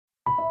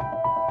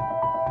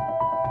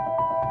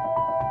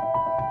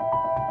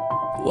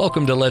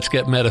Welcome to Let's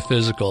Get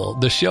Metaphysical,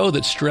 the show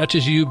that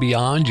stretches you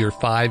beyond your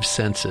five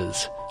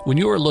senses. When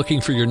you are looking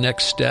for your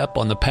next step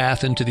on the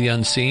path into the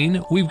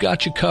unseen, we've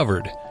got you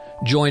covered.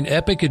 Join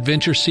epic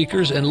adventure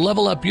seekers and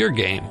level up your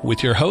game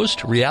with your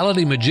host,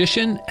 reality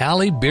magician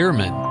Ali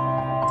Bierman.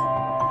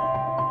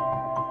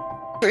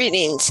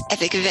 Greetings,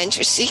 epic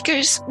adventure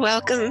seekers.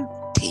 Welcome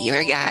to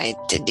your guide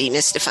to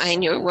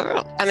demystifying your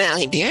world. I'm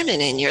Ali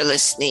Bierman, and you're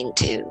listening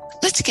to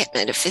Let's Get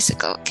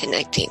Metaphysical,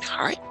 connecting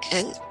heart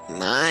and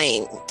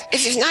mind.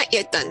 If you've not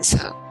yet done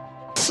so,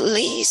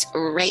 please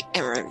rate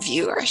and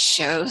review our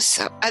show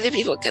so other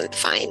people can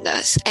find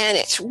us. And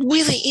it's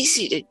really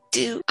easy to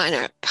do on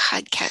our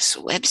podcast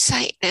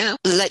website now,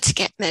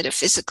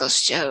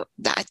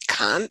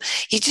 letsgetmetaphysicalshow.com.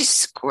 You just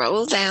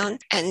scroll down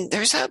and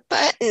there's a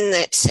button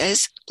that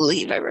says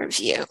leave a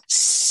review.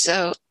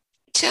 So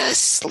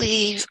just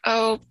leave,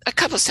 a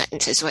couple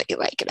sentences what you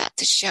like about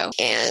the show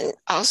and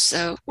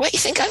also what you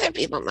think other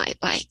people might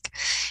like.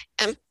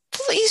 And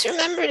please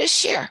remember to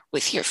share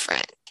with your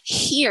friend.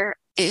 Here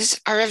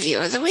is our review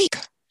of the week.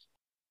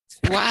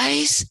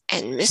 Wise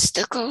and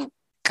Mystical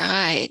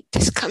Guide.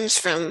 This comes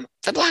from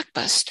the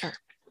Blockbuster.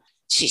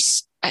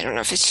 I don't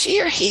know if it's she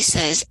or he,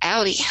 says,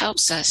 Ali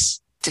helps us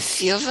to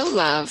feel the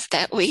love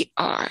that we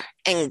are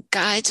and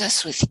guides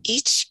us with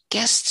each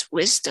guest's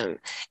wisdom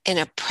in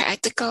a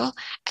practical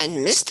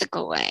and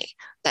mystical way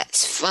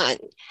that's fun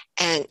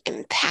and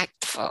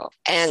impactful.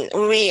 And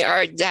we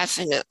are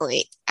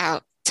definitely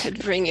out to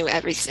bring you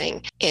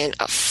everything in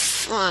a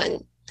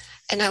fun,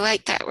 and I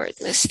like that word,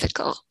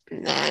 mystical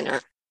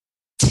manner.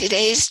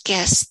 Today's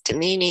guest,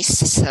 Damini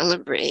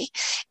Celebre,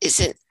 is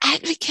an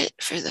advocate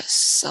for the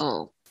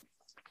soul.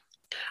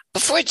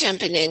 Before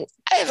jumping in,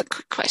 I have a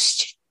quick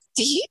question.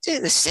 Do you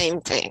do the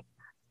same thing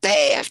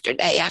day after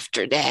day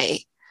after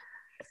day,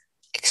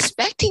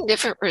 expecting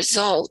different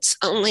results,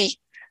 only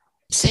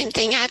same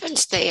thing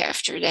happens day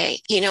after day?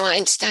 You know,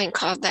 Einstein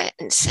called that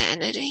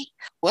insanity.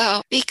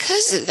 Well,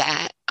 because of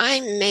that, I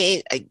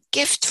made a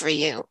gift for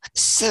you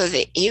so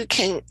that you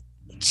can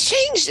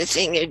change the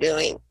thing you're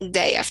doing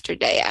day after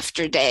day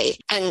after day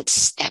and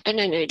step in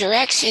a new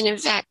direction. In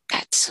fact,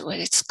 that's what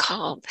it's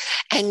called.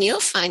 And you'll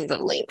find the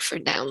link for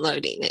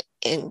downloading it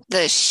in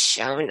the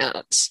show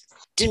notes.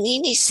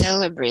 Damini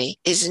Celebre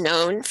is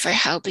known for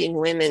helping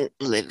women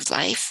live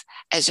life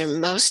as their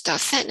most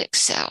authentic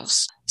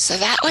selves, so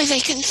that way they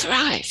can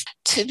thrive,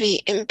 to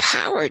be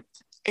empowered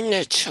in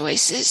their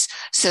choices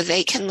so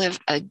they can live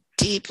a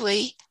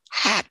deeply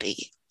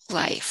happy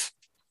life.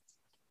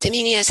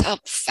 Damini has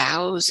helped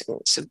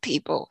thousands of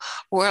people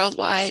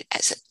worldwide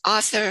as an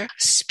author,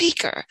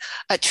 speaker,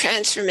 a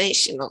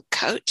transformational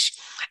coach,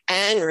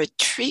 and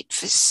retreat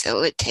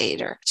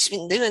facilitator. She's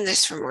been doing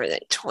this for more than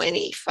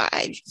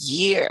 25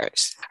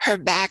 years. Her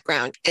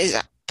background is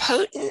a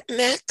potent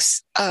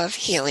mix of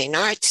healing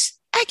arts,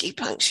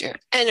 acupuncture,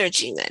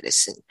 energy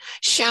medicine,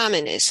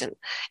 shamanism,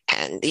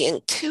 and the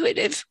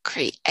intuitive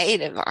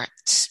creative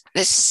arts.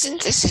 The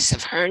synthesis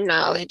of her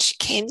knowledge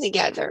came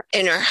together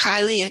in her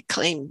highly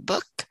acclaimed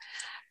book,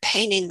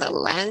 Painting the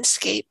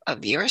Landscape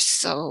of Your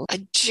Soul, a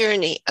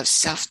journey of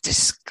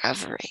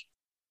self-discovery.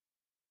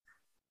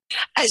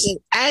 As an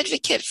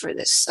advocate for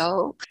the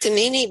soul,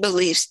 Damini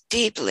believes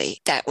deeply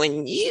that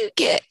when you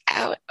get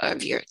out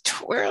of your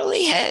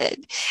twirly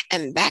head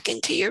and back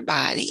into your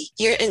body,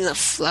 you're in the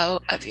flow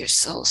of your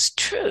soul's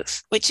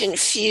truth, which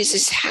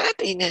infuses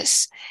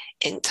happiness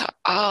into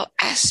all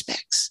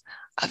aspects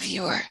of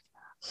your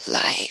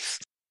life.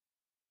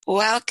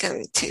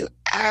 Welcome to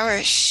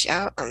our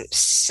show. I'm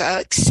so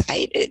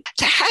excited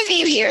to have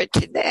you here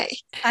today.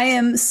 I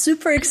am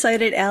super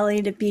excited,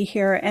 Ali, to be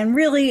here, and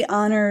really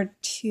honored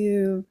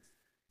to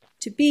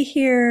be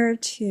here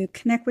to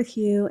connect with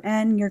you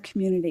and your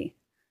community.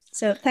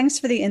 So thanks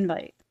for the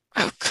invite.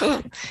 Oh,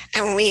 cool.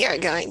 And we are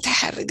going to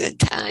have a good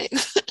time.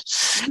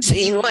 So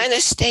you want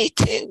to stay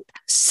tuned.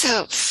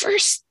 So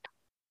first,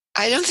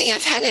 I don't think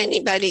I've had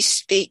anybody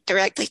speak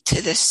directly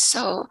to the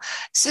soul.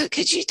 So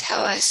could you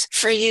tell us,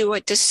 for you,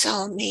 what does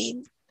soul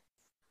mean?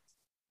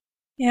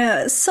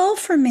 Yeah, soul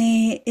for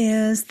me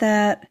is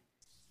that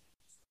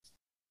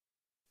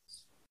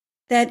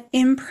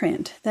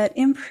imprint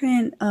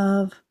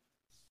of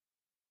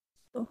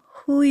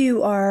who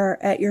you are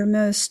at your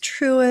most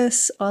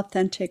truest,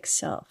 authentic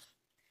self.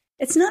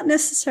 It's not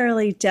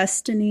necessarily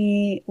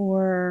destiny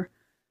or,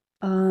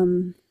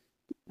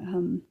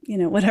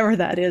 whatever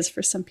that is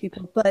for some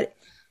people, but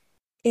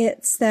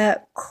it's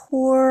that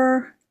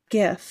core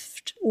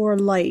gift or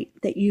light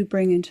that you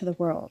bring into the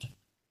world.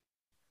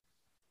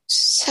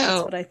 So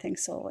that's what I think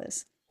soul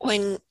is.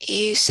 When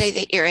you say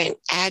that you're an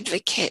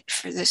advocate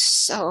for the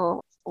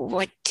soul,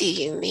 what do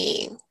you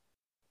mean?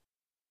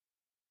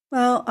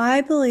 Well,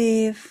 I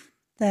believe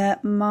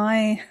that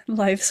my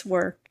life's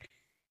work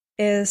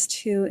is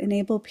to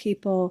enable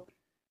people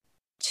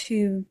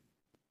to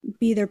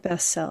be their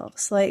best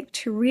selves, like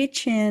to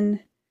reach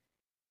in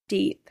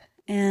deep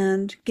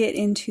and get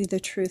into the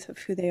truth of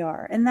who they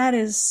are. And that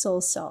is soul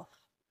self.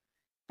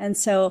 And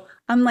so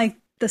I'm like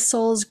the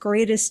soul's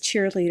greatest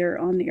cheerleader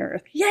on the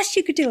earth. Yes,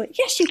 you could do it.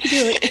 Yes, you could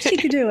do it. Yes, you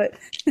could do it.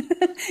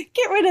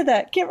 Get rid of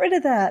that. Get rid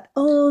of that.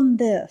 Own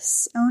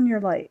this. Own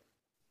your light.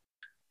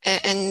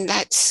 And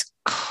that's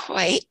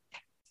quite,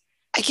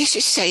 I guess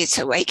you say it's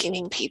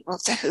awakening people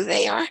to who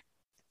they are.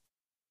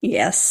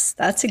 Yes,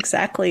 that's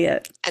exactly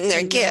it. And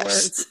their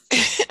gifts.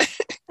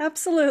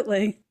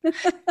 Absolutely.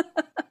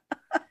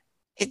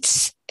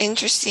 It's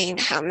interesting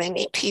how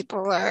many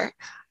people are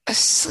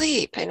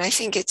asleep. And I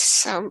think it's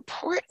so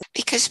important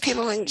because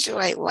people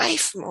enjoy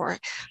life more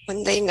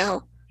when they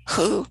know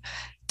who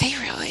they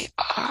really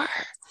are.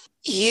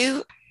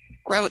 You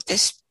wrote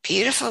this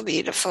beautiful,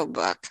 beautiful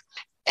book.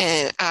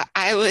 And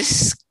I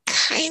was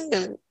kind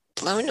of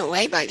blown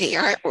away by the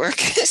artwork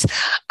because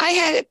I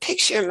had a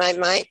picture in my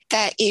mind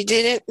that you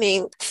didn't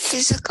mean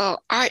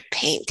physical art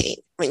painting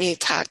when you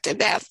talked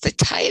about the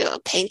title,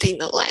 Painting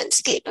the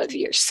Landscape of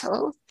Your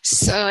Soul.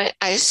 So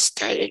I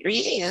started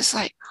reading. I was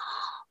like,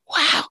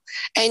 wow.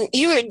 And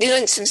you were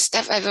doing some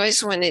stuff I've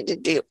always wanted to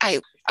do.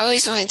 I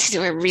always wanted to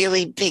do a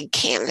really big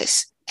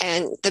canvas.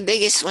 And the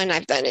biggest one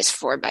I've done is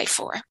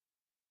 4x4.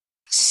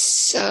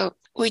 So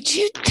would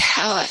you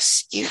tell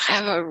us, you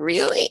have a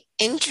really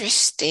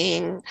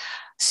interesting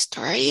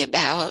story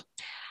about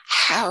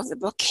how the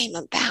book came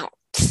about?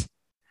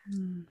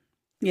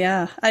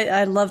 Yeah,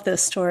 I love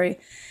this story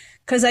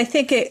because I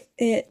think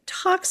it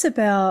talks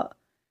about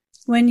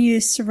when you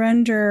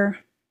surrender,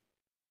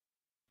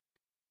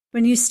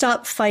 when you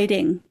stop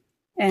fighting,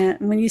 and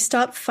when you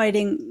stop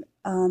fighting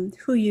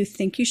who you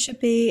think you should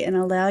be and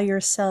allow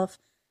yourself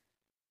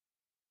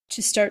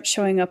to start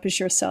showing up as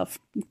yourself,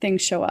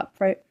 things show up,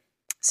 right?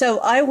 So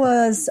I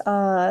was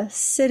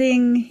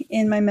sitting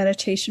in my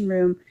meditation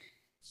room,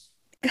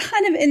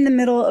 kind of in the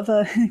middle of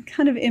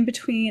kind of in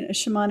between a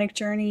shamanic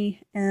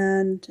journey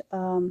and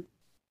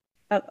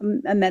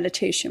a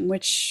meditation,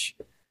 which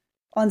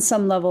on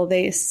some level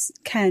they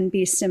can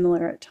be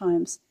similar at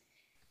times.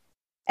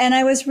 And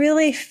I was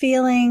really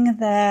feeling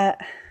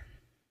that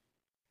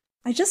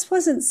I just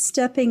wasn't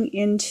stepping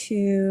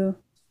into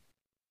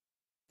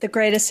the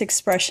greatest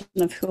expression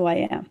of who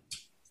I am.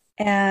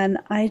 And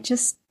I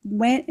just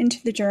went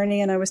into the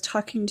journey and I was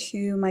talking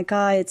to my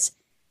guides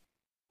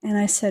and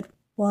I said,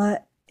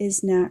 what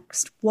is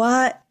next?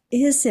 What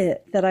is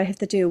it that I have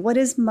to do? What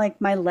is my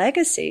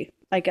legacy,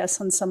 I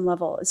guess, on some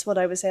level is what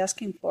I was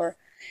asking for.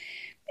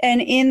 And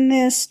in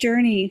this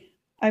journey,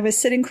 I was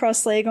sitting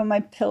cross-legged on my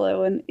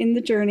pillow, and in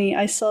the journey,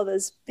 I saw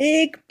this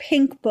big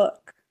pink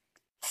book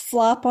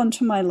flop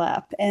onto my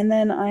lap. And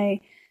then I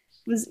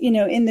was,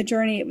 in the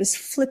journey, it was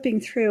flipping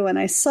through, and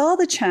I saw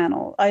the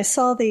channel. I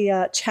saw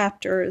the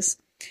chapters.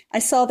 I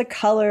saw the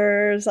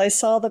colors. I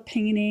saw the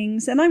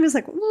paintings. And I was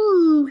like,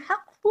 ooh, how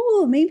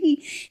cool.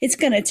 Maybe it's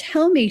going to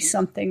tell me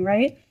something,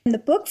 right? And the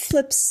book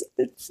flips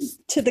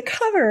to the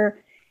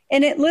cover,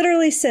 and it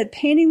literally said,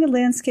 Painting the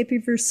Landscape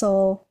of Your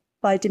Soul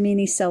by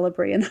Damini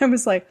Celebre. And I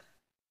was like,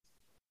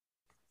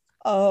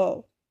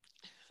 oh.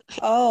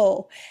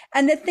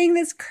 And the thing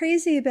that's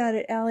crazy about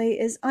it, Allie,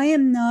 is I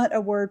am not a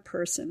word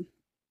person.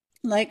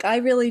 Like, I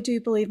really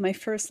do believe my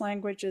first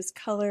language is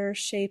color,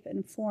 shape,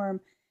 and form.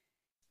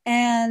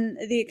 And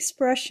the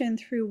expression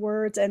through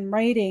words and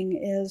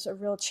writing is a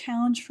real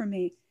challenge for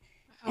me.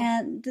 Oh.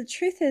 And the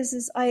truth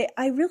is I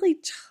really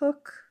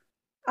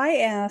I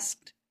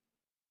asked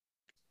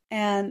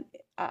and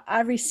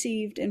I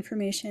received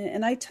information,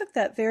 and I took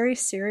that very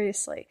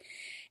seriously.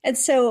 And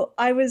so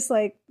I was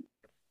like,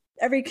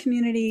 every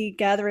community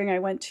gathering I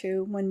went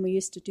to when we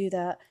used to do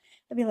that,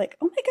 I'd be like,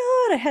 oh my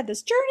God, I had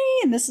this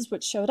journey and this is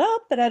what showed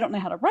up, but I don't know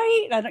how to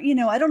write. I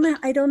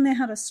don't know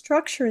how to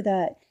structure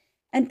that.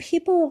 And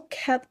people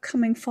kept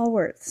coming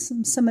forward.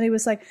 Somebody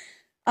was like,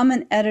 I'm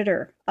an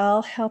editor.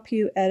 I'll help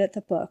you edit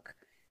the book.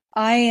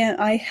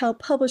 I help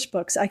publish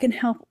books. I can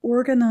help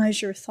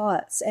organize your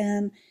thoughts.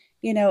 And,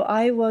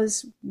 I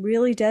was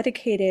really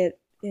dedicated,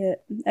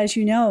 as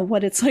you know,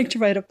 what it's like to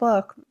write a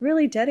book,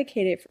 really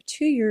dedicated for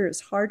 2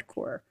 years,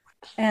 hardcore.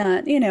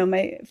 And,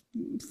 my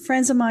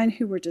friends of mine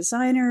who were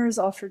designers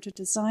offered to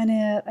design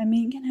it. I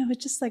mean, it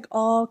just like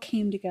all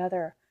came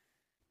together.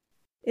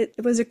 It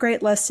was a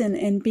great lesson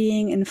in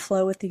being in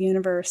flow with the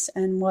universe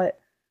and what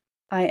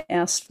I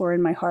asked for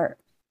in my heart.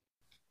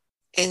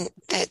 And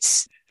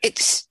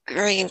it's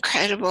very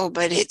incredible,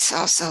 but it's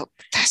also,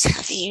 that's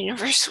how the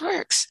universe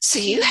works. So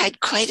you had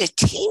quite a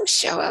team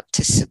show up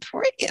to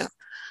support you.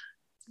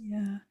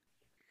 Yeah.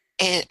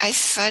 And I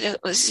thought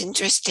it was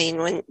interesting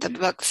when the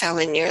book fell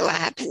in your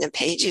lap and the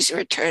pages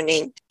were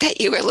turning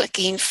that you were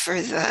looking for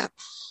the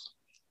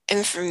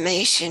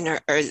information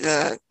or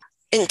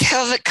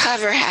until the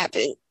cover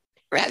happened,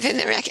 rather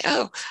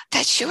than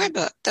that's your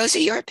book. Those are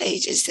your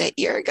pages that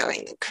you're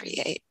going to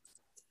create.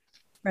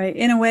 Right.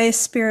 In a way,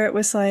 Spirit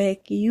was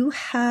like, you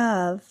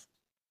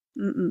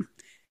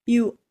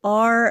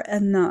are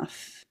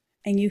enough,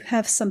 and you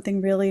have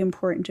something really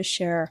important to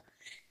share.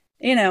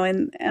 And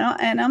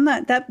I'm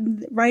not that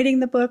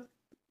writing the book,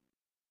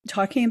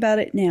 talking about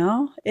it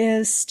now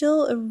is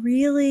still a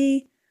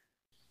really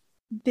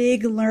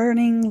big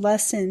learning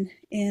lesson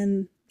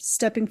in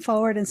stepping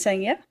forward and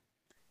saying, yeah,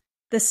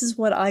 this is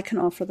what I can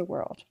offer the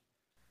world,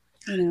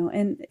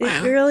 and it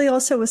Wow. really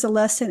also was a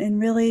lesson in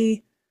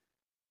really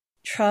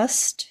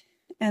trust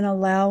and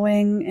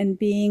allowing and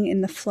being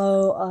in the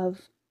flow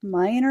of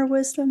my inner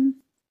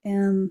wisdom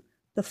and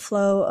the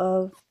flow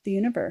of the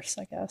universe,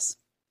 I guess.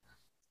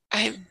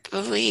 I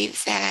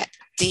believe that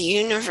the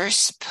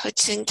universe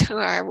puts into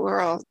our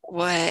world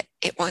what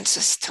it wants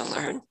us to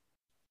learn.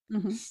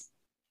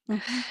 Mm-hmm.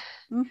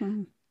 Mm-hmm.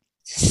 Mm-hmm.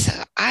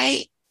 So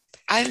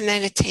I've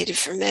meditated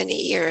for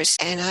many years,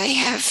 and I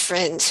have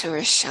friends who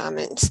are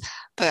shamans,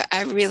 but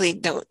I really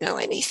don't know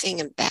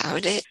anything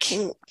about it.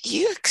 Can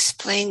you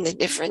explain the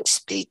difference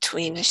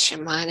between a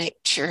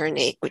shamanic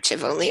journey, which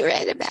I've only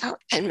read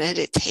about, and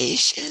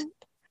meditation?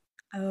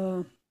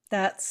 Oh,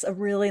 that's a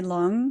really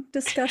long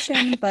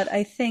discussion, but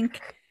I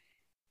think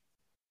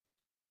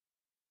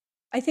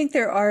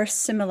there are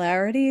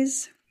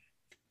similarities.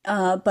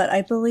 But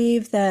I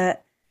believe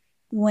that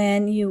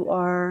when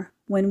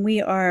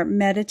we are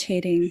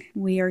meditating,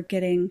 we are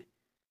getting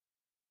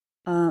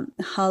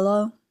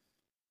hollow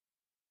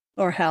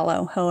or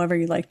hallow, however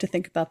you like to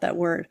think about that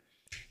word.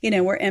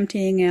 We're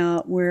emptying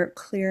out, we're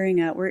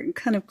clearing out, we're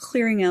kind of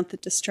clearing out the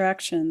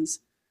distractions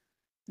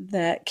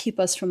that keep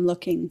us from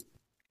looking,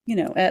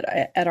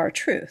 at our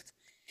truth.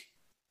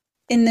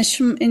 In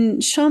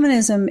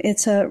shamanism,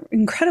 it's a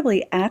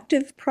incredibly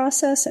active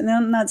process, and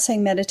I'm not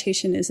saying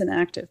meditation isn't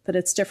active, but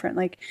it's different.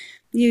 Like,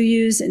 you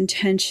use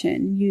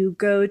intention, you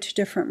go to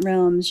different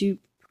realms, you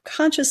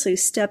consciously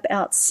step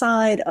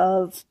outside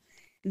of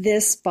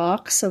this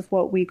box of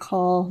what we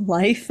call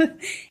life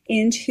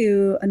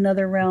into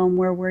another realm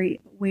where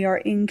we are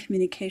in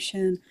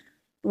communication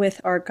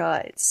with our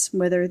guides,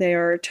 whether they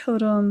are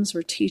totems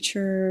or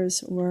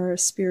teachers or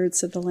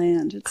spirits of the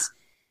land.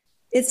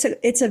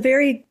 It's a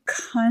very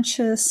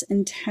conscious,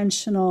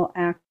 intentional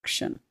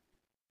action.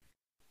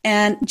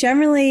 And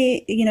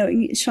generally,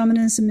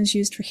 shamanism is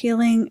used for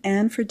healing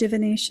and for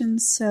divination.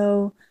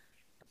 So,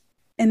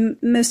 and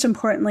most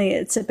importantly,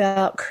 it's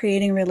about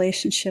creating a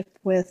relationship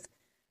with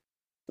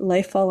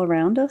life all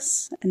around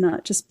us and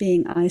not just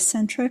being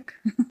eye-centric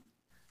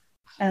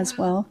as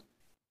well.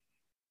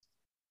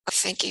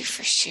 Thank you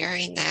for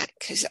sharing that,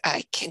 because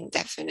I can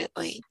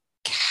definitely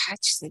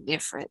catch the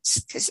difference,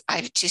 because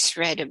I've just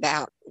read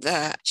about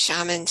the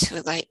shamans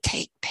who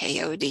take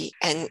peyote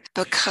and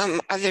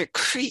become other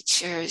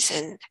creatures,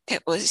 and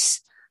it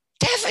was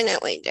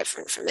definitely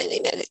different from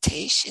any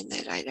meditation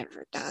that I'd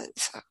ever done.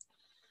 So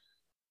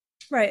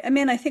Right. I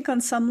mean, I think on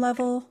some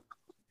level,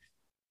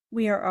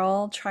 we are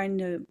all trying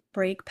to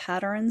break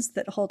patterns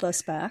that hold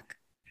us back.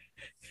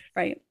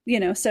 Right.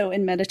 So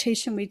in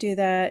meditation, we do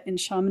that. In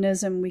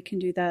shamanism, we can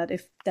do that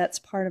if that's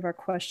part of our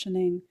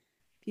questioning.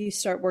 If you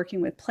start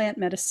working with plant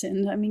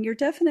medicine, I mean,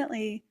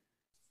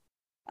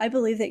 I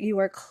believe that you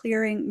are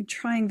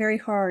trying very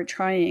hard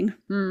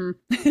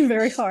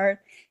very hard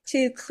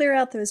to clear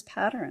out those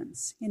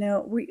patterns.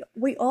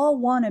 We all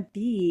want to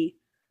be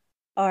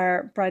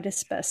our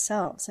brightest, best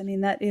selves. I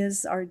mean, that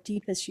is our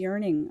deepest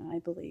yearning, I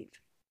believe.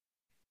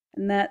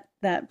 And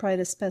that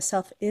brightest, best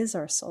self is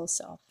our soul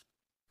self.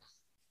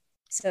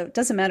 So it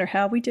doesn't matter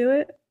how we do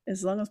it,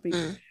 as long as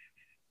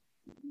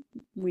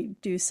we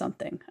do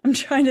something. I'm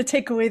trying to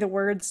take away the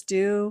words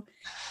do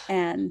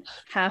and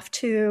have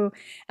to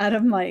out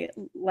of my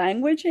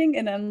languaging,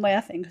 and I'm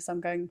laughing because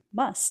I'm going,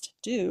 must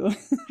do.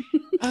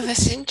 oh,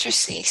 that's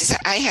interesting, because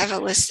I have a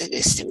list of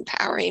just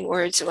empowering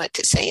words and what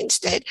to say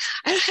instead.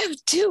 I don't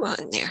have do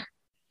on there.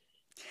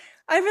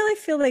 I really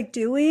feel like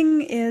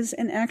doing is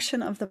an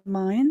action of the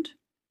mind,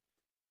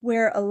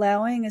 where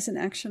allowing is an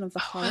action of the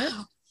heart.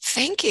 Wow.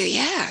 Thank you.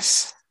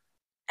 Yes.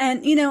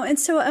 And, and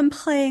so I'm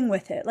playing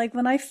with it. Like,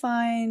 when I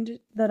find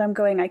that I'm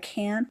going, I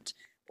can't,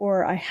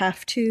 or I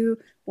have to,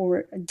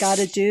 or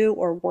gotta do,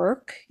 or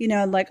work,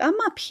 like,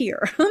 I'm up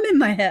here, I'm in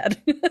my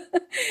head.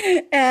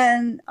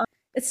 And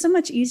it's so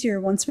much easier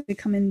once we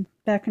come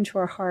back into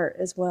our heart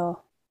as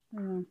well.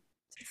 To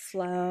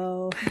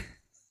flow.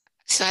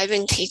 So I've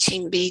been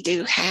teaching be,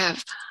 do,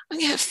 have. I'm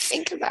going to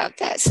think about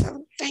that.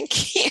 So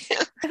thank you.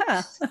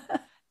 Yeah.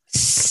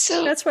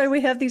 So that's why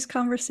we have these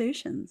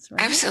conversations, right?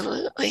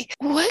 Absolutely.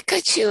 What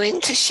got you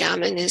into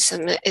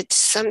shamanism? It's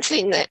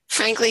something that,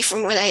 frankly,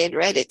 from what I had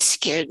read, it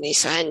scared me.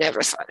 So I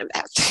never thought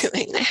about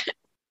doing that.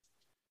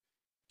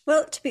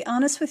 Well, to be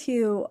honest with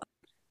you,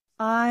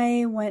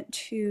 I went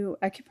to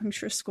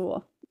acupuncture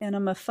school, and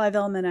I'm a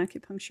 5-element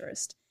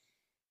acupuncturist.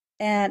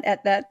 And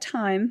at that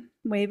time,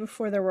 way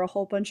before there were a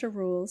whole bunch of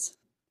rules,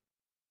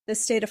 the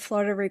state of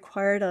Florida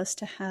required us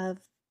to have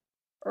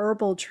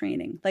herbal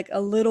training, like a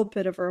little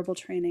bit of herbal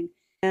training.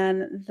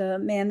 And the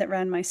man that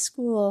ran my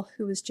school,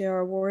 who was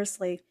J.R.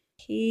 Worsley,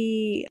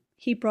 he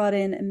brought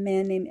in a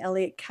man named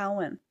Elliot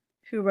Cowan,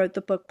 who wrote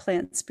the book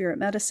Plant Spirit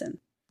Medicine,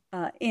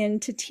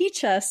 in to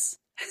teach us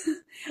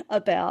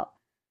about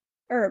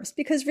herbs.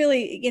 Because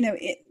really,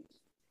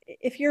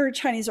 if you're a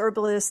Chinese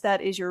herbalist,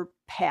 that is your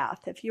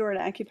path. If you're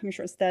an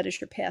acupuncturist, that is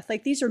your path.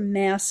 Like, these are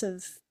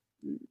massive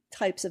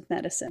types of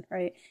medicine,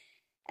 right?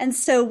 And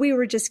so we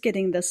were just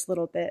getting this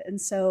little bit. And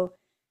so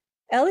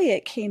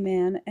Elliot came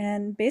in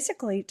and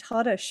basically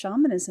taught us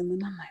shamanism.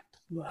 And I'm like,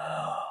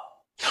 whoa,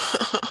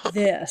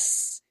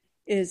 this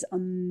is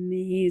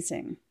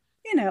amazing.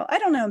 You know, I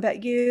don't know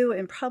about you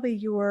and probably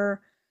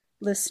your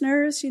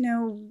listeners, you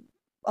know,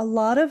 a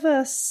lot of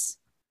us,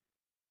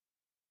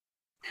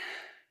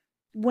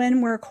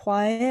 when we're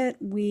quiet,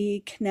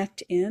 we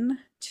connect in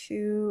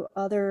to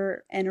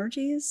other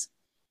energies.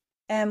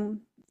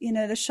 And, you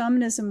know, the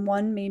shamanism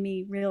one made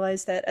me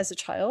realize that as a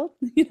child,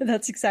 you know,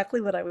 that's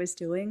exactly what I was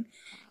doing.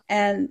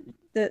 And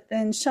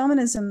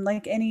shamanism,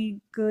 like any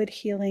good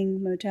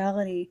healing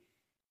modality,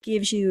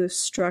 gives you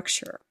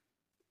structure,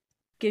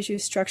 gives you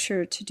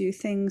structure to do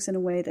things in a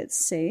way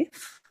that's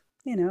safe,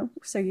 you know,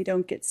 so you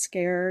don't get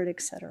scared,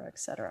 et cetera, et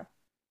cetera.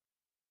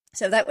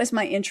 So that was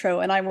my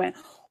intro, and I went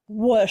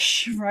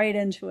whoosh right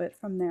into it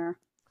from there.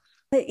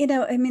 But, you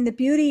know, I mean, the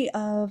beauty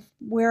of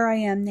where I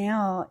am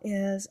now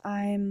is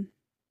I'm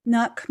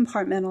not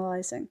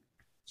compartmentalizing,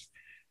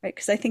 right?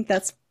 Because I think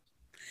that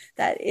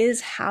is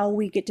how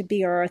we get to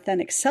be our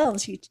authentic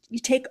selves. You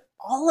take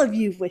all of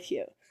you with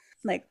you,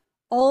 like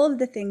all of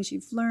the things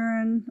you've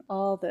learned,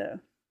 all the,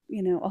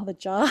 you know, all the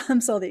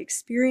jobs, all the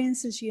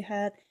experiences you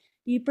had,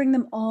 you bring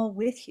them all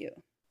with you.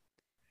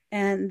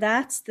 And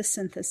that's the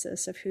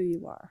synthesis of who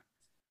you are.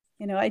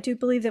 You know, I do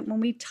believe that when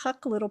we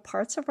tuck little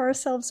parts of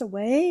ourselves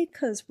away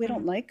because we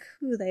don't like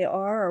who they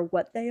are or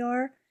what they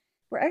are,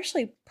 we're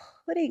actually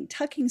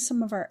tucking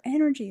some of our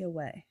energy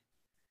away.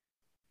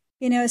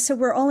 You know, so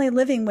we're only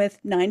living with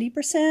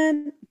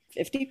 90%,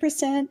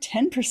 50%,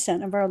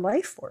 10% of our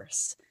life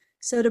force.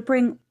 So to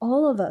bring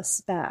all of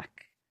us back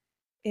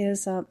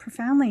is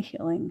profoundly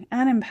healing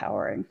and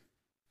empowering.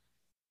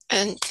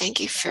 And thank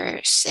you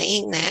for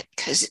saying that,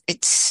 because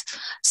that's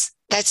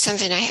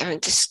something I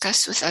haven't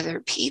discussed with other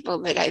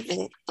people, but I've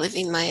been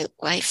living my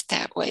life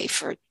that way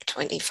for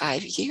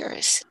 25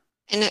 years.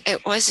 And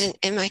it wasn't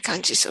in my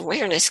conscious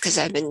awareness because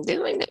I've been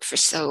doing it for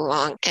so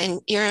long.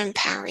 And you're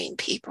empowering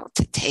people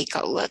to take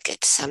a look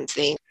at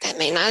something that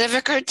may not have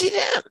occurred to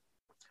them.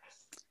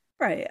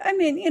 Right. I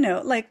mean, you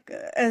know, like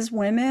as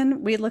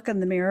women, we look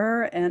in the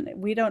mirror and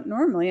we don't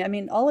normally, I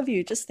mean, all of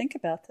you just think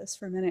about this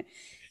for a minute.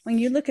 When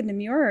you look in the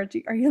mirror,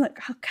 are you like,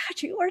 oh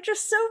God, you are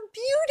just so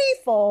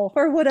beautiful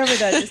or whatever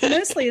that is.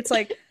 Mostly it's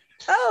like,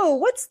 oh,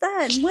 what's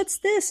that? And what's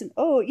this? And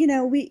oh,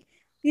 we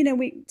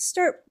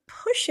start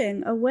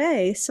pushing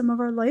away some of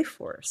our life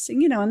force.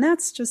 And, you know, and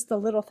that's just the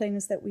little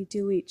things that we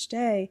do each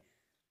day.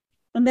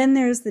 And then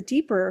there's the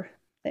deeper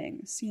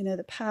things, you know,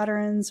 the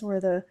patterns or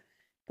the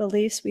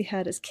beliefs we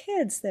had as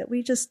kids that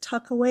we just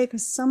tuck away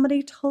because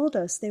somebody told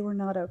us they were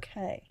not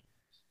okay.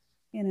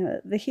 You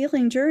know, the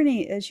healing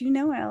journey, as you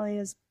know, Allie,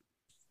 is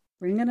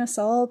bringing us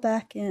all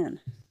back in.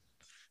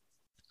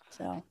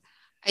 So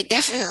I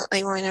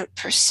definitely want to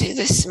pursue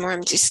this more.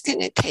 I'm just going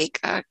to take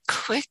a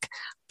quick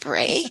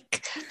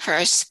break for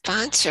our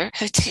sponsor,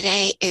 who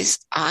today is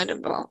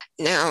Audible.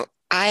 Now,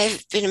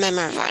 I've been a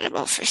member of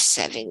Audible for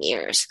 7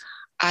 years.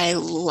 I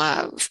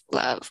love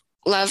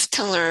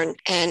to learn,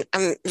 and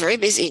I'm very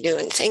busy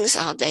doing things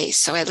all day,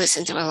 so I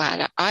listen to a lot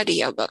of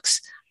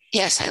audiobooks.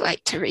 Yes, I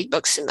like to read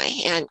books in my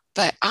hand,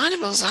 but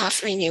Audible's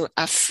offering you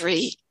a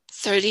free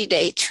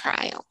 30-day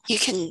trial. You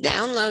can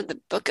download the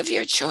book of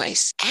your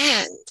choice,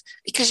 and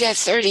because you have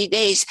 30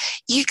 days,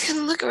 you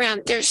can look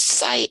around. Their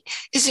site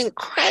is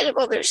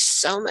incredible. There's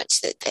so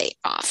much that they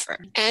offer.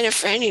 And if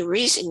for any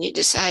reason you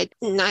decide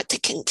not to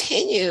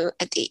continue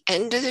at the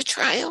end of the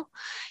trial,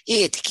 you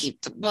get to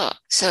keep the book.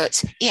 So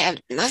you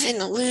have nothing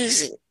to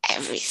lose and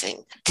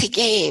everything to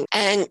gain.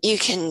 And you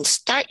can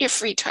start your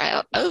free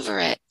trial over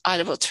at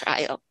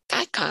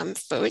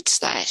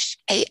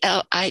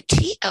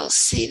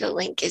audibletrial.com/ALITLC. The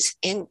link is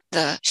in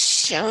the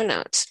show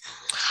notes.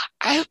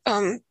 I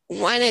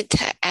wanted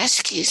to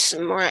ask you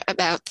some more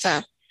about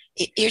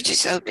you're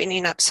just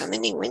opening up so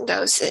many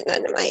windows that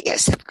none of my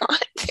guests have gone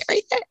there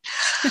yet.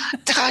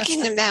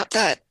 Talking about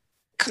the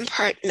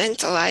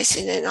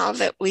compartmentalizing and all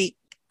that we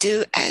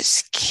do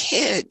as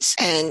kids.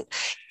 And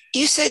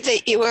you said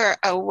that you were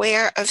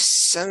aware of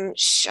some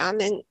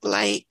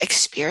shaman-like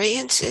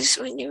experiences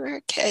when you were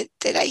a kid.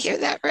 Did I hear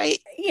that right?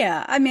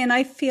 Yeah, I mean,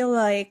 I feel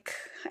like,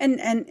 and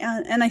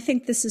I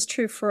think this is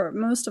true for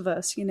most of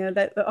us, you know,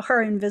 that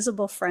our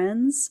invisible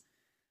friends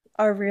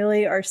are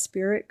really our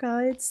spirit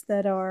guides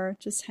that are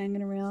just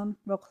hanging around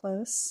real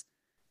close,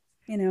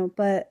 you know.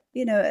 But,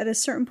 you know, at a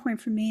certain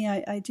point for me,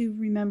 I do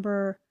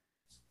remember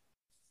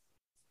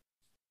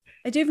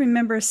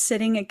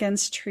sitting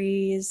against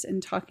trees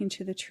and talking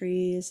to the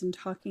trees and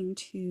talking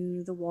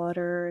to the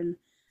water and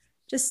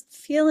just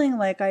feeling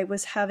like I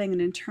was having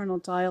an internal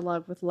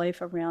dialogue with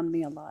life around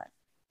me a lot.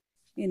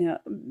 You know,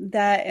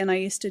 that, and I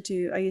used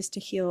to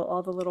heal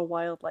all the little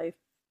wildlife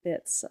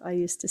bits I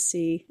used to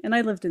see. And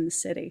I lived in the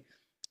city,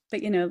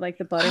 but, you know, like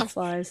the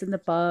butterflies and the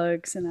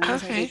bugs, and I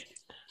was like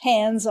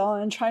hands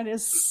on trying to,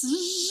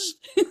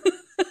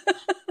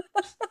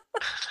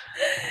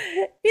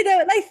 you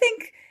know, and I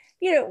think,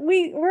 you know,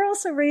 we're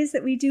also raised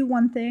that we do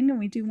one thing and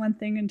we do one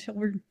thing until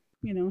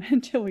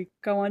until we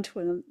go on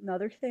to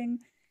another thing.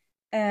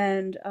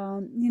 And,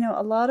 you know,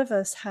 a lot of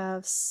us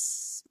have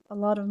a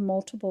lot of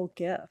multiple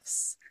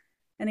gifts.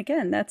 And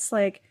again, that's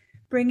like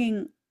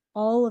bringing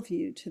all of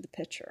you to the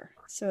picture.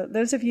 So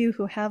those of you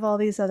who have all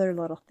these other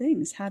little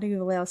things, how do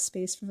you allow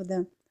space for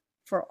them,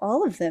 for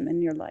all of them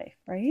in your life,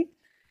 right?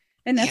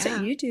 And that's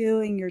what you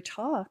do in your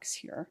talks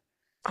here.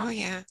 Oh,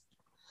 yeah.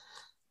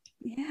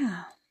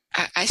 Yeah.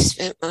 I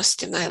spent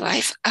most of my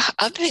life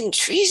up in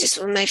trees. It's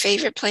one of my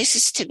favorite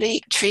places to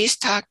be. Trees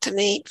talk to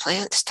me.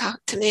 Plants talk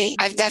to me.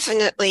 I've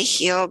definitely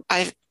healed.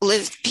 I've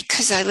lived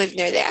because I lived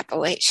near the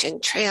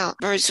Appalachian Trail.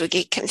 Birds would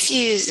get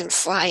confused and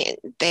fly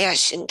and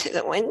bash into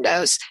the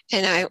windows.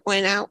 And I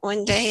went out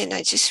one day and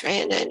I just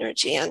ran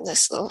energy on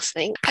this little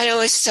thing. And it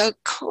was so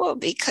cool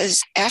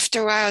because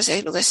after a while I was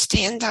able to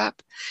stand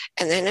up,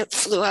 and then it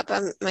flew up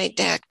on my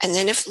deck, and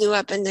then it flew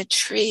up in the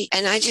tree.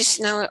 And I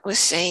just know it was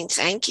saying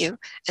thank you.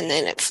 And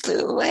then it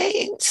flew away.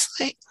 It's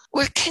like,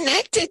 we're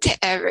connected to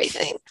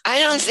everything.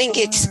 I don't think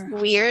it's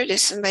weird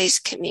if somebody's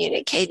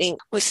communicating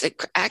with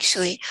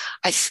actually,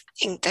 I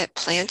think that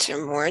plants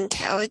are more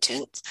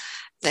intelligent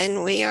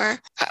than we are.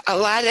 A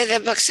lot of the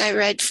books I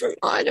read from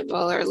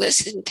Audible or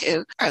listened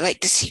to are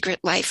like The Secret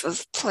Life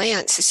of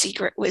Plants, The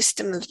Secret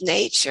Wisdom of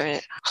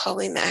Nature.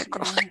 Holy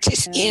mackerel.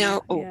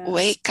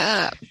 Wake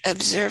up,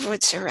 observe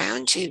what's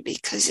around you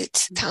because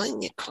it's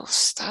telling you cool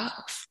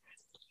stuff.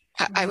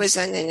 I was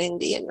on an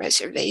Indian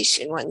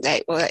reservation one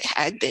day. Well, it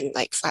had been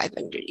like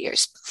 500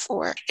 years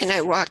before. And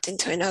I walked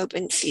into an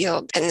open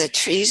field and the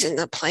trees and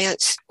the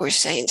plants were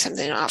saying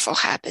something awful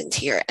happened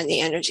here. And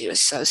the energy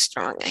was so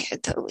strong, I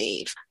had to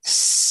leave.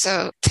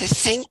 So to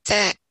think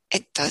that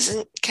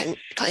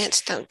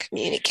plants don't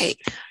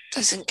communicate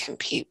doesn't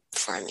compute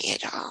for me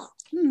at all.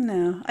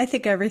 No, I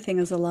think everything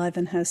is alive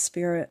and has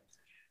spirit.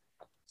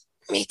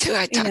 Me too.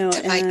 I talk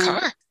to my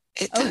car.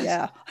 It does. Oh,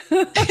 yeah.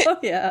 Oh,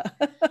 yeah.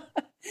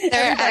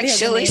 There Everybody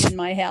actually has a name in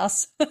my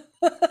house.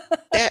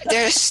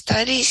 there are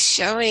studies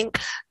showing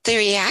the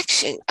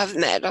reaction of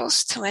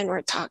metals to when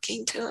we're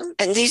talking to them.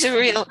 And these are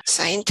real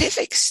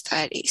scientific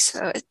studies.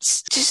 So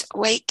it's just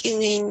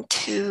awakening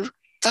to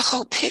the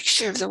whole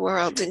picture of the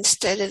world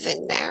instead of the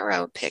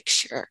narrow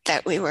picture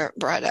that we were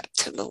brought up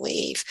to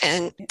believe.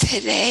 And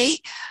today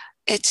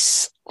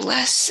it's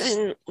less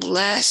and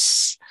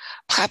less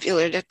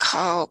popular to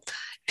call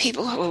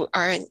people who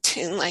are in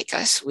tune like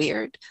us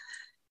weird.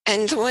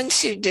 And the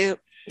ones who do,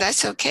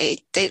 that's okay.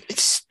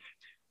 It's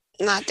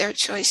not their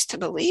choice to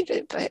believe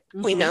it, but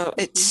we know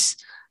it's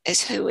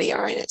who we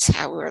are and it's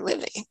how we're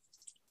living.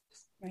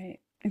 Right,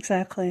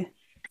 exactly.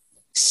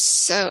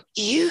 So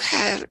you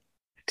have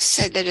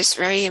said that it's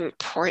very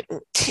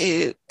important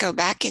to go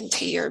back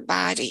into your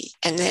body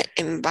and that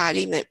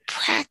embodiment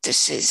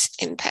practices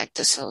impact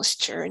the soul's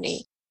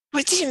journey.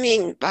 What do you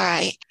mean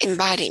by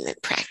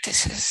embodiment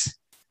practices?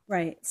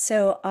 Right.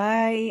 So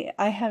I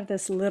have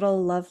this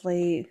little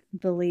lovely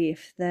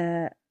belief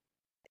that,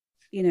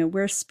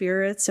 we're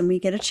spirits and we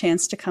get a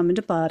chance to come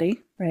into body,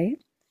 right?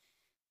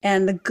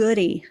 And the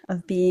goodie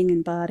of being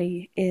in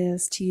body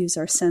is to use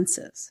our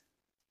senses,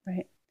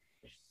 right?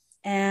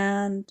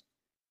 And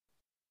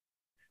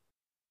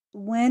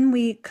when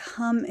we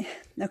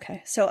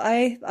so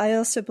I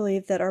also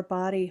believe that our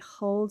body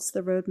holds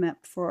the roadmap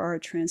for our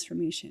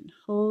transformation,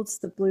 holds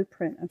the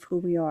blueprint of who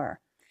we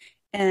are.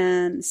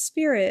 And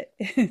spirit,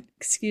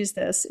 excuse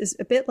this, is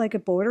a bit like a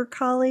border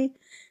collie,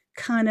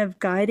 kind of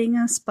guiding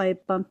us by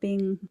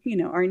bumping,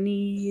 our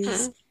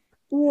knees,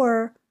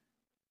 or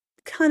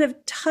kind of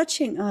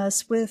touching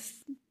us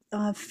with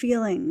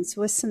feelings,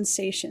 with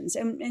sensations.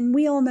 And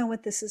we all know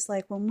what this is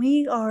like. When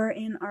we are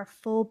in our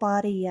full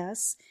body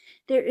yes,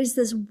 there is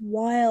this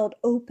wild,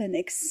 open,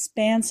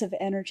 expansive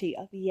energy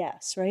of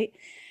yes, right?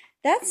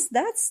 That's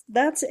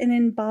an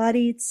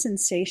embodied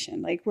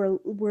sensation. Like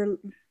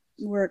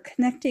we're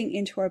connecting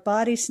into our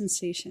body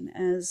sensation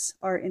as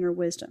our inner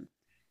wisdom.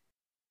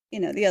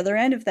 The other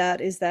end of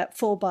that is that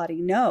full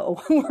body no,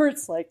 where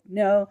it's like,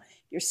 no,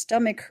 your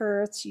stomach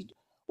hurts,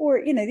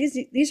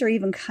 these are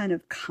even kind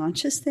of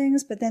conscious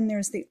things, but then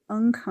there's the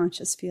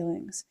unconscious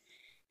feelings.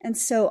 And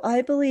so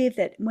I believe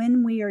that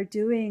when we are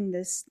doing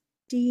this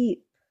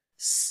deep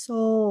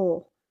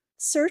soul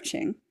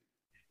searching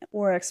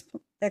or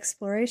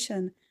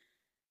exploration,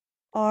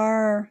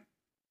 the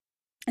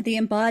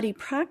embodied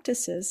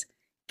practices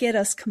get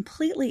us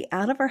completely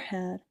out of our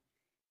head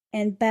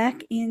and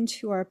back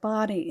into our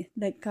body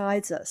that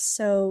guides us.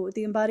 So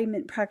the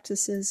embodiment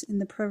practices in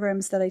the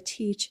programs that I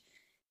teach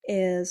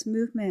is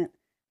movement,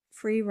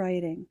 free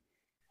writing,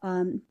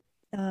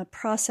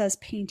 process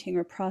painting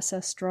or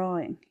process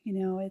drawing.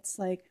 It's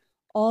like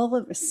all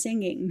of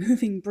singing,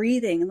 moving,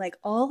 breathing, like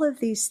all of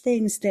these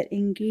things that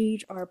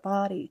engage our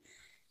body,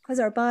 because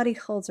our body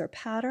holds our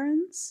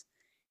patterns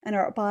and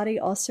our body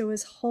also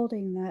is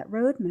holding that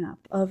roadmap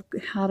of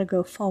how to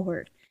go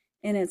forward.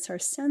 And it's our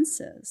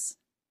senses,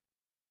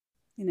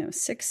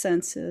 six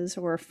senses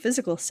or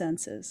physical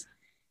senses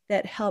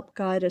that help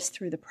guide us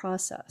through the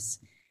process,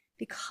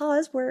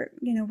 because we're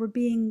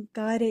being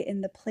guided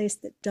in the place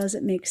that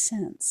doesn't make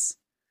sense.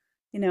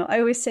 I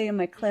always say in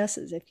my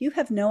classes, if you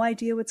have no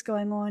idea what's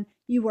going on,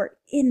 you are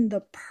in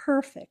the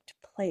perfect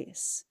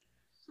place,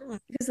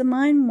 because the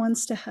mind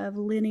wants to have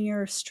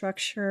linear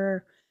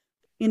structure,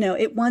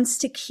 It wants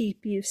to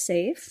keep you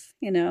safe,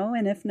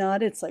 and if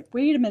not, it's like,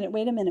 wait a minute,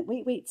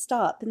 wait,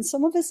 stop. And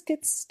some of us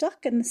get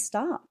stuck in the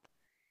stop.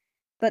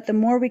 But the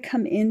more we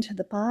come into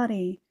the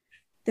body,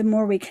 the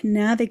more we can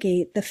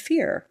navigate the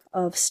fear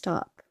of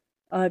stop,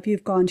 if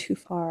you've gone too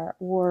far,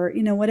 or,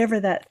 whatever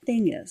that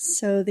thing is.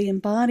 So the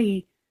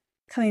embody,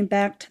 coming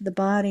back to the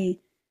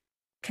body,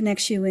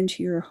 connects you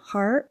into your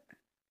heart,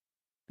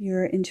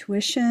 your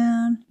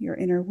intuition, your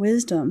inner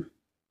wisdom.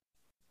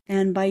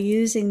 And by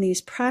using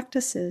these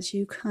practices,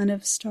 you kind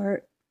of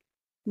start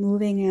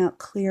moving out,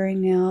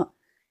 clearing out,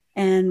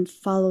 and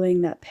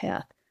following that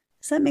path.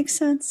 Does that make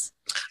sense?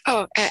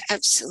 Oh,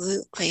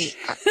 absolutely.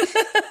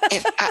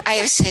 If I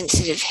have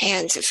sensitive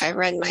hands, if I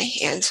run my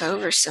hands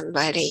over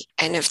somebody,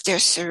 and if they're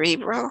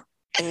cerebral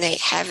and they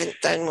haven't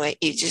done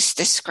what you just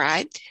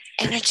described,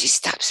 energy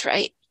stops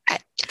right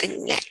at the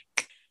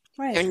neck.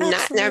 Right. They're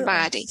not in their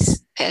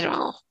bodies at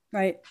all.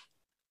 Right.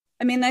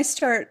 I mean, I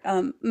start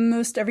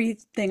most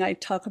everything I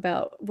talk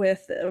about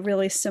with a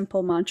really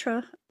simple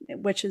mantra,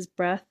 which is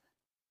breath,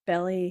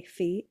 belly,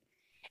 feet.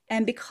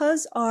 And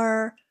because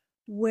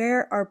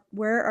where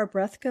our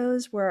breath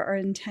goes, where our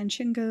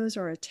intention goes,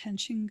 or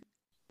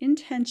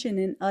intention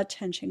and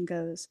attention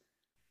goes,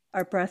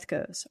 our breath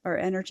goes, our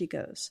energy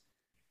goes,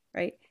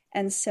 right?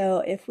 And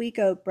so if we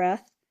go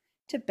breath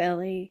to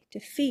belly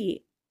to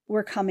feet,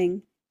 we're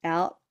coming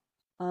out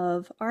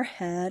of our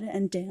head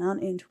and down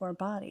into our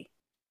body.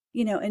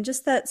 And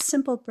just that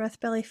simple breath,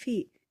 belly,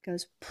 feet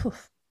goes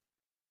poof.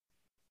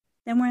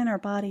 Then we're in our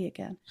body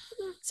again.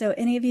 So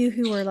any of you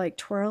who are like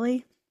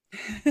twirly,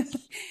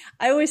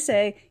 I always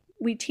say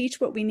we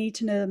teach what we need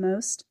to know the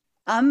most.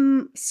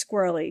 I'm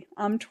squirrely,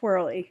 I'm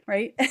twirly,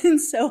 right?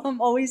 And so I'm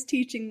always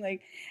teaching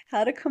like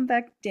how to come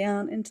back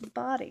down into the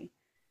body.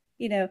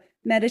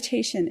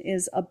 Meditation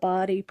is a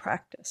body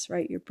practice,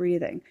 right? You're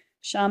breathing.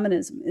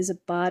 Shamanism is a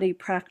body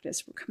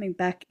practice. We're coming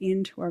back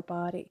into our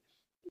body.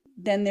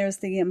 Then there's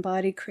the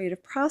embodied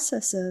creative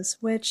processes,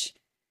 which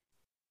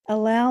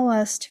allow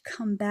us to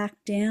come back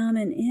down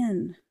and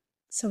in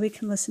so we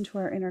can listen to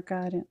our inner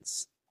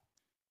guidance.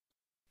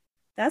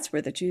 That's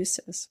where the juice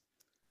is.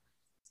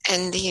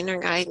 And the inner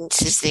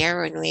guidance is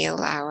there when we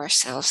allow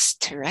ourselves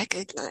to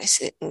recognize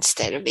it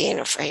instead of being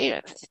afraid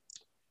of it.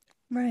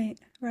 Right.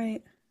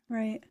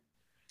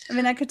 I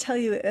mean, I could tell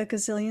you a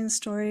gazillion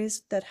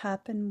stories that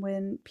happened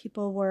when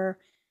people were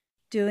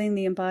doing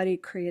the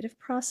embodied creative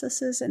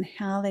processes and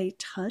how they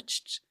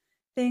touched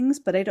things,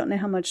 but I don't know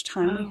how much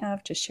time we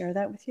have to share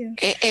that with you.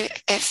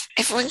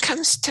 If one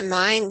comes to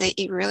mind that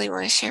you really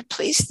want to share,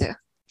 please do.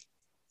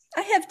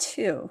 I have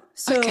two.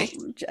 So okay.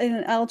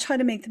 And I'll try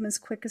to make them as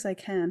quick as I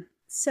can.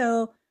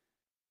 So,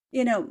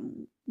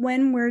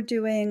 when we're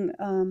doing,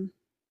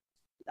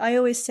 I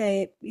always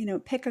say,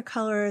 pick a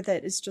color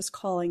that is just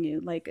calling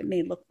you. Like it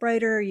may look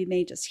brighter, you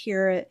may just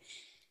hear it.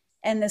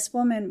 And this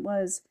woman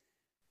was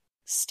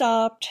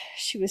stopped.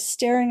 She was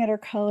staring at her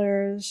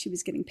colors. She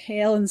was getting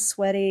pale and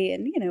sweaty.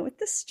 And,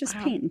 this is just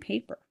paint and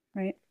paper,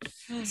 right?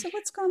 So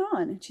what's going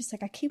on? And she's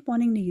like, I keep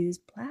wanting to use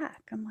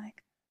black. I'm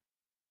like,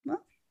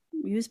 well,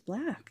 use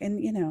black.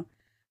 And,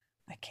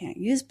 I can't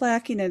use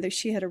black.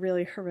 She had a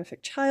really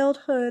horrific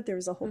childhood. There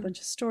was a whole bunch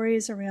of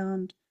stories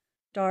around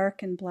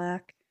dark and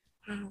black.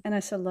 And I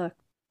said, look,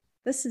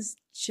 this is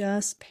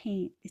just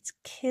paint. It's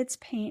kids'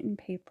 paint and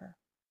paper.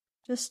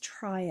 Just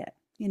try it,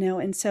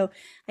 And so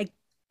I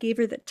gave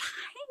her the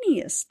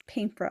tiniest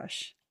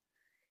paintbrush,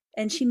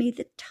 and she made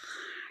the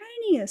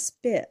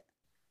tiniest bit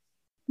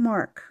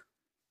mark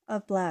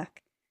of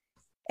black.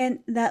 And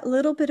that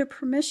little bit of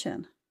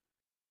permission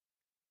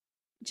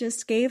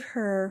just gave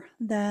her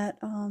that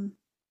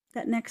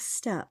that next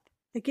step.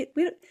 Like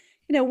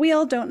we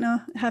all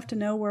don't have to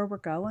know where we're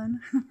going,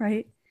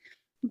 right?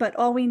 But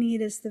all we need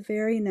is the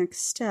very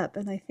next step.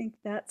 And I think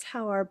that's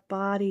how our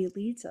body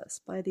leads us,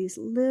 by these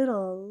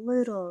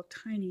little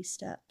tiny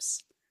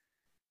steps.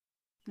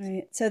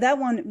 Right. So that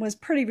one was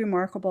pretty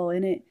remarkable.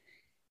 And it,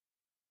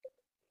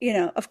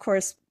 of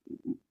course,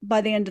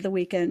 by the end of the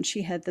weekend,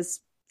 she had this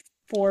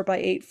 4 by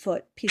 8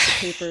 foot piece of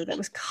paper that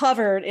was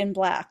covered in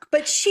black.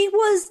 But she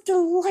was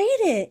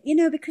delighted,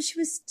 because she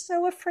was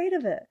so afraid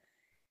of it.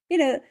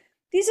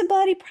 These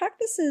embodied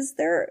practices,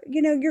 they're,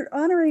 you're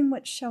honoring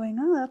what's showing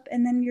up,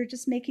 and then you're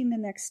just making the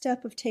next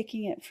step of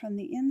taking it from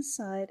the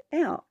inside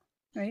out,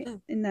 right?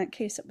 In that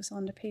case, it was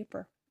onto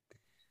paper.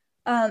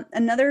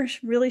 Another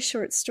really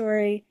short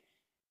story,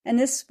 and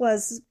this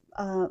was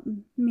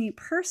me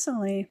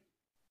personally,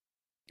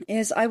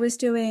 is I was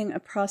doing a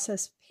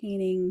process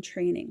painting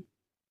training.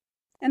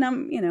 And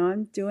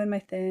I'm doing my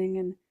thing,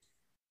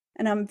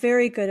 and I'm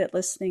very good at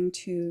listening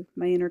to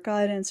my inner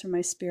guidance or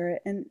my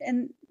spirit.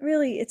 And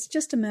really, it's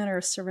just a matter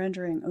of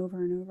surrendering over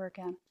and over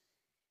again.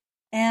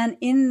 And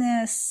in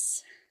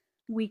this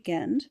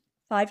weekend,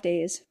 5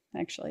 days,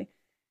 actually,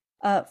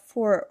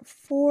 for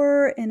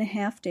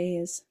 4.5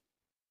 days,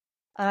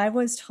 I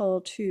was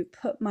told to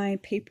put my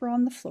paper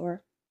on the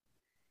floor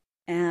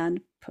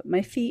and put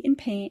my feet in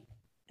paint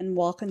and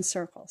walk in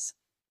circles.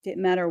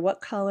 Didn't matter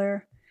what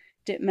color,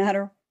 didn't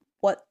matter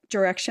what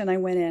direction I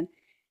went in,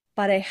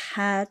 but I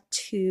had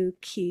to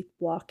keep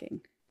walking.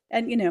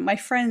 And, my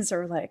friends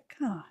are like,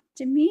 oh,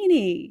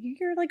 Damini,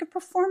 you're like a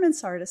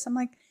performance artist. I'm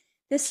like,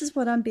 this is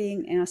what I'm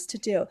being asked to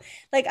do.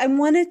 Like, I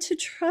wanted to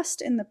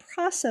trust in the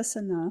process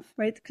enough,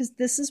 right? Because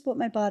this is what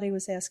my body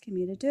was asking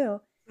me to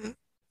do.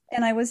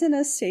 And I was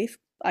inside,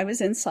 I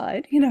was in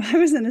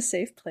a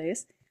safe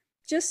place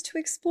just to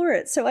explore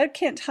it. So I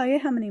can't tell you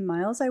how many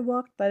miles I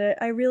walked, but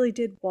I really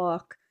did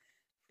walk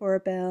for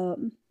about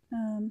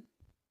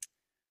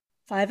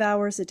 5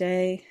 hours a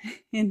day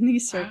in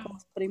these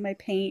circles, putting my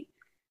paint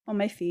on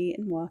my feet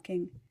and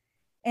walking.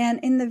 And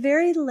in the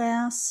very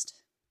last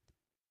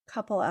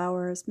couple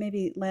hours,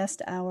 maybe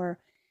last hour,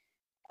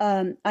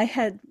 I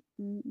had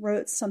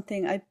wrote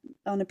something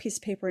on a piece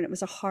of paper, and it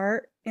was a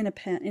heart in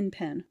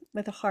pen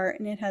with a heart,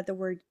 and it had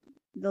the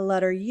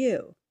letter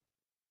U,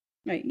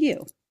 right?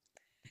 U.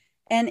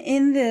 And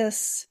in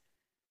this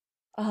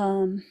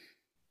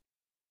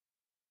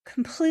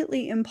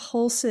completely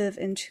impulsive,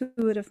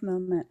 intuitive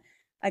moment,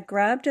 I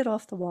grabbed it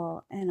off the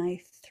wall and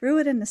I threw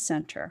it in the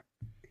center,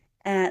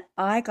 and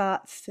I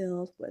got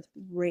filled with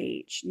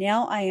rage.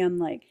 Now I am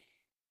like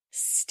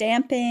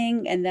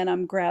stamping, and then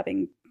I'm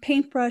grabbing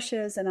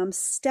paintbrushes and I'm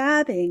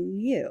stabbing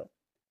you.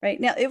 Right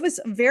now, it was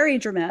very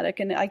dramatic,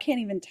 and I can't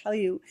even tell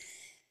you.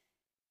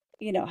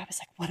 I was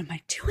like, what am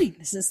I doing?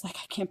 This is like,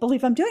 I can't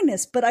believe I'm doing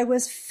this. But I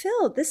was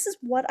filled. This is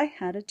what I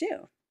had to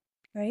do.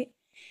 Right.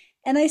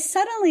 And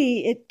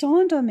it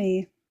dawned on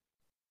me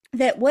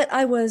that what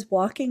I was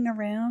walking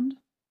around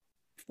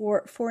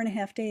for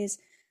 4.5 days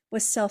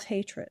was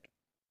self-hatred.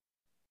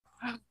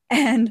 Wow.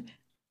 And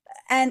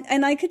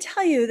I could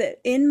tell you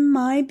that in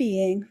my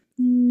being,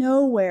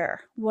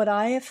 nowhere would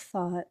I have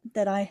thought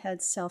that I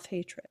had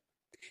self-hatred,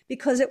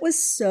 because it was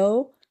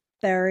so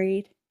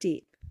buried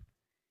deep.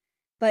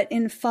 But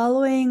in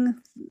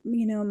following,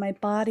 my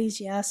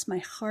body's yes, my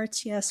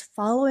heart's yes,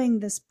 following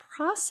this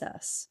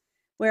process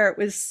where it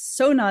was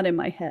so not in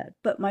my head,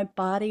 but my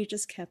body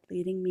just kept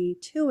leading me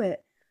to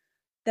it,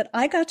 that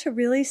I got to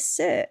really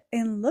sit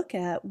and look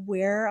at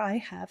where I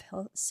have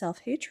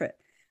self-hatred.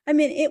 I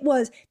mean,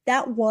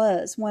 that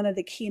was one of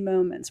the key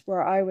moments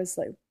where I was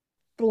like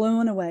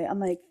blown away. I'm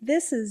like,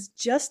 this is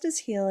just as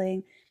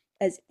healing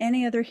as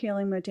any other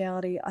healing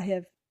modality I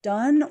have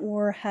done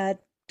or had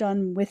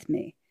done with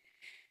me.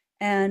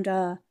 And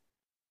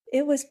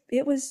it was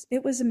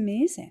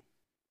amazing.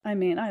 I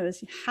mean, I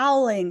was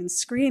howling and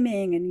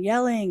screaming and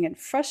yelling and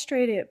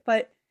frustrated,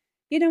 but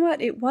you know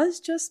what? It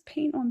was just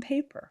paint on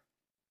paper,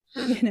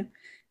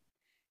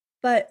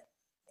 But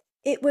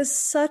it was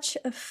such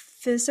a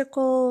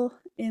physical,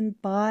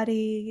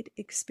 embodied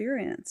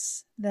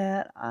experience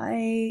that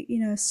I,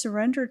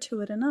 surrendered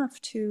to it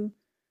enough to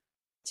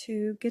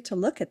get to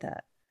look at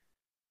that.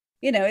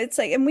 It's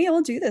like, and we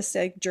all do this,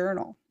 like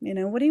journal,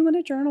 what do you want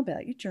to journal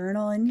about? You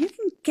journal and you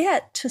can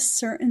get to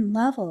certain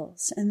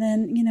levels. And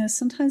then,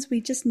 sometimes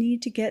we just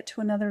need to get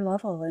to another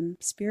level, and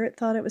Spirit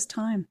thought it was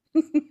time.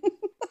 And,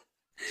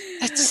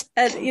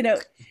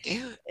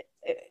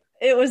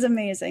 it was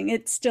amazing.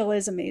 It still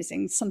is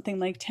amazing. Something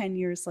like 10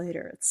 years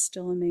later, it's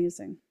still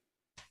amazing.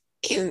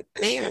 You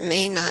may or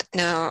may not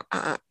know,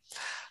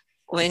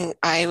 when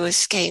I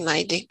was getting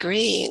my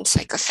degree in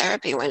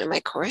psychotherapy, one of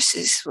my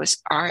courses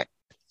was art.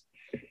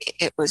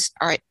 It was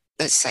art,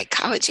 the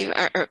psychology,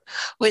 or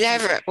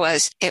whatever it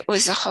was. It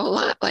was a whole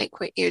lot like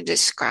what you're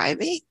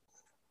describing.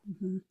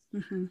 Mm-hmm.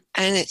 Mm-hmm.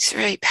 And it's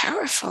very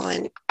powerful.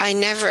 And I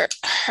never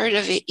heard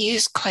of it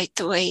used quite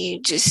the way you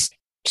just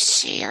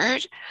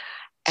shared.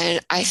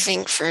 And I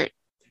think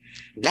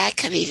that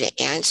could be the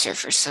answer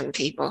for some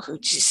people who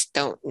just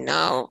don't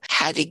know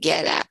how to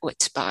get at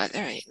what's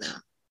bothering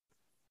them.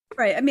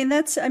 Right. I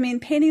mean,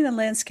 painting the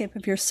landscape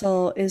of your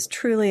soul is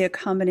truly a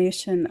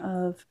combination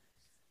of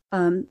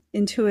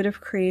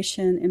intuitive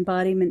creation,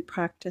 embodiment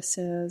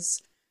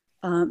practices,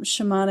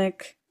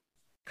 shamanic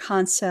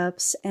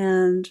concepts,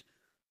 and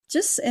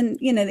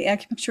the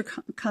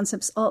acupuncture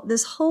concepts, all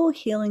this whole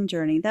healing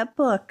journey. That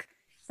book,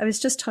 I was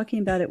just talking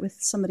about it with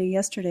somebody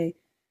yesterday,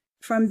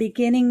 from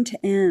beginning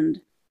to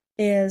end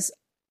is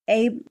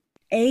a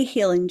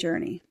healing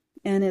journey.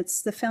 And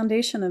it's the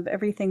foundation of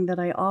everything that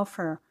I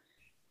offer,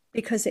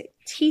 because it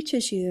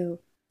teaches you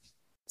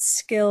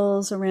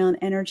skills around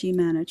energy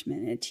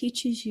management. It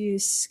teaches you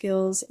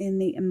skills in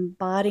the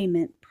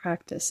embodiment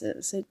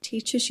practices. It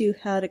teaches you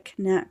how to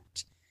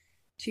connect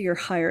to your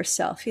higher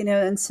self,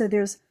 and so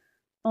there's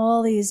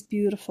all these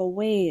beautiful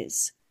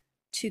ways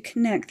to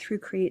connect through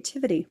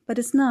creativity, but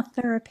it's not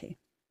therapy.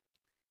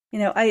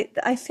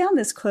 I found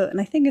this quote,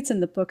 and I think it's in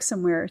the book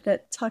somewhere,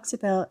 that talks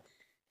about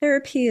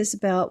therapy is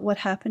about what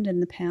happened in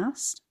the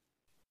past,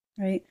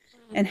 right?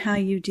 And how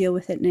you deal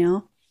with it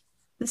now.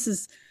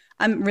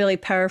 I'm really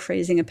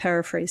paraphrasing a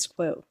paraphrased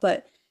quote,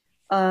 but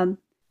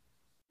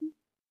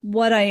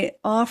what I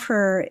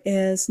offer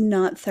is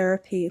not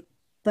therapy,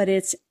 but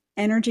it's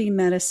energy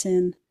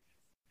medicine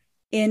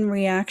in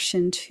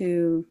reaction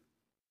to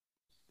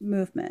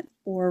movement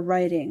or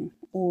writing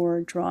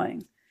or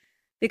drawing.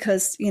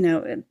 Because,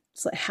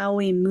 it's like how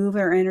we move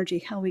our energy,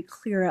 how we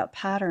clear out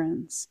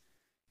patterns,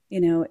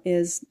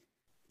 is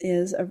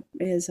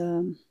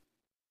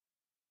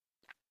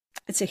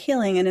it's a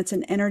healing and it's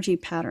an energy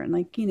pattern.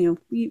 Like, you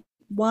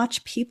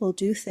watch people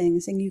do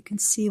things and you can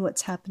see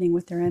what's happening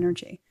with their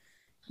energy.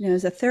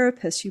 As a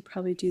therapist, you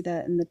probably do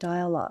that in the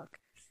dialogue.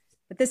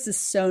 But this is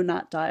so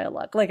not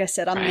dialogue. Like I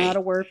said, I'm not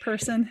a word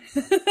person.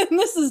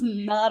 This is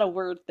not a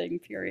word thing,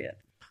 period.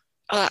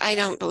 Well, I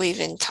don't believe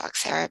in talk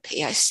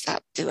therapy. I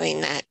stopped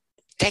doing that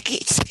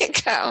decades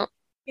ago.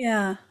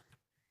 Yeah.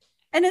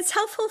 And it's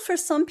helpful for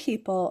some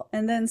people.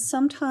 And then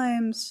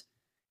sometimes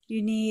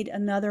you need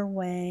another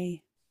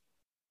way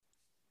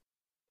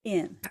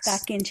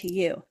back into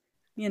you,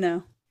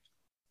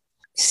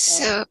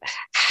 So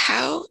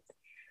how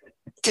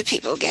do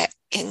people get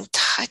in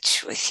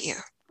touch with you?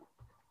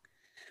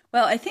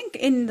 Well, I think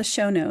in the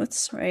show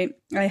notes, right,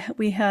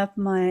 we have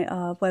my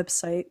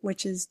website,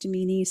 which is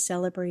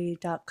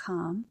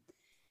DaminiCelebrity.com.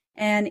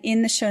 And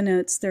in the show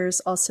notes,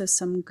 there's also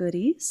some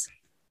goodies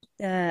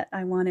that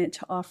I wanted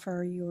to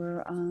offer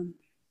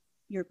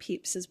your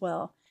peeps as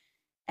well.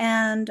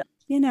 And,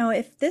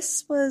 if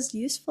this was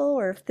useful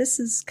or if this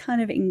is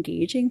kind of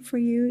engaging for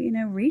you,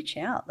 reach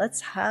out.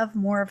 Let's have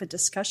more of a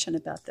discussion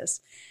about this.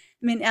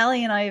 I mean,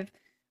 Allie and I have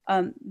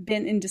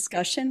been in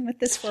discussion with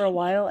this for a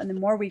while, and the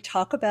more we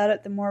talk about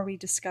it, the more we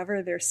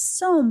discover there's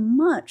so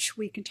much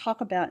we can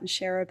talk about and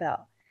share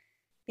about.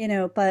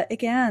 But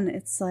again,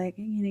 it's like,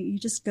 you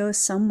just go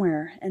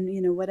somewhere and,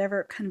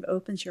 whatever kind of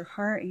opens your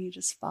heart and you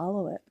just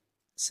follow it.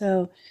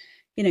 So,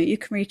 you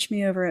can reach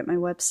me over at my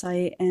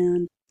website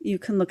and you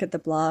can look at the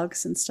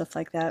blogs and stuff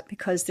like that,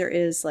 because there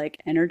is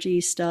like energy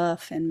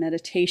stuff and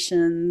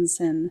meditations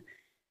and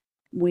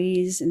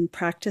ways and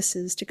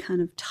practices to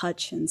kind of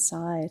touch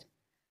inside,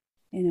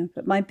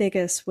 but my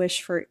biggest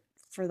wish for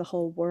the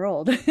whole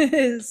world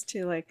is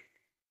to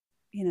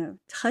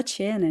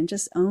touch in and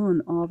just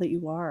own all that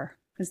you are,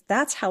 because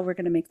that's how we're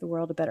going to make the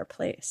world a better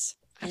place.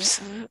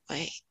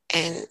 Absolutely.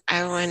 And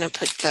I want to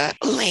put the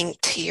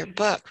link to your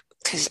book,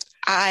 because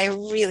I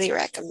really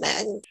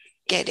recommend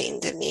getting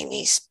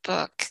Damini's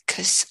book,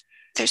 because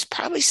there's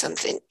probably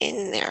something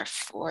in there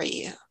for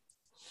you.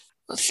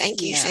 Well,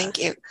 thank you. Thank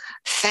you.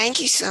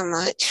 Thank you so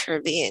much for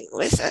being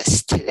with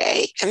us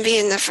today and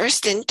being the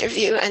first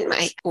interview on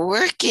my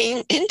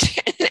working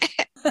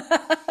internet.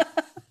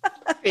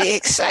 Pretty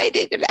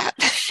excited about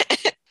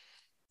that.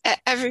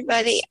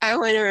 Everybody, I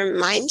want to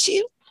remind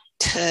you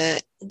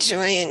to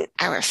join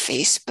our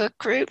Facebook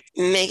group,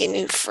 make a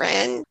new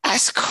friend,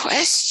 ask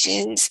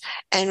questions,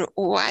 and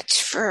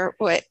watch for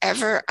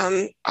whatever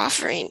I'm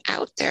offering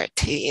out there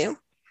to you.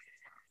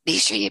 Be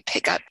sure you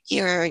pick up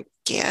your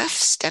gift,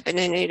 step in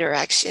a new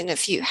direction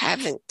if you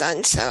haven't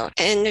done so.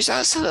 And there's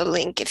also a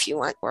link if you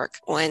want to work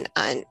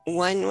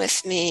one-on-one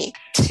with me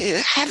to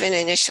have an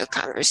initial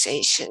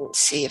conversation,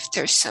 see if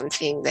there's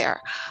something there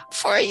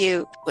for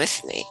you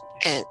with me.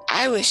 And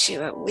I wish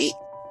you a week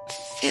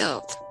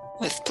filled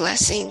with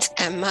blessings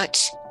and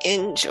much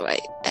enjoy.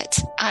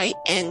 That's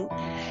INJOY.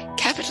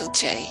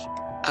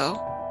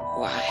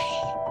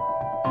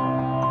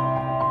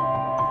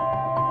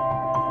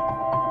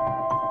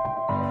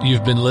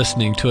 You've been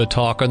listening to a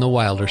talk on the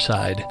wilder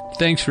side.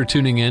 Thanks for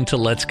tuning in to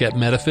Let's Get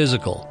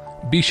Metaphysical.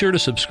 Be sure to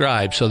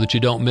subscribe so that you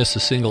don't miss a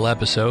single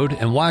episode.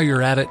 And while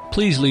you're at it,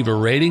 please leave a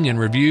rating and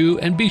review,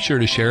 and be sure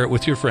to share it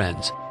with your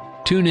friends.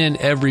 Tune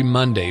in every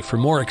Monday for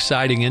more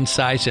exciting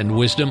insights and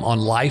wisdom on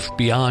life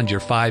beyond your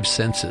five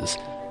senses.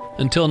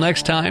 Until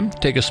next time,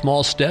 take a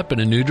small step in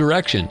a new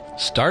direction.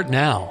 Start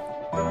now.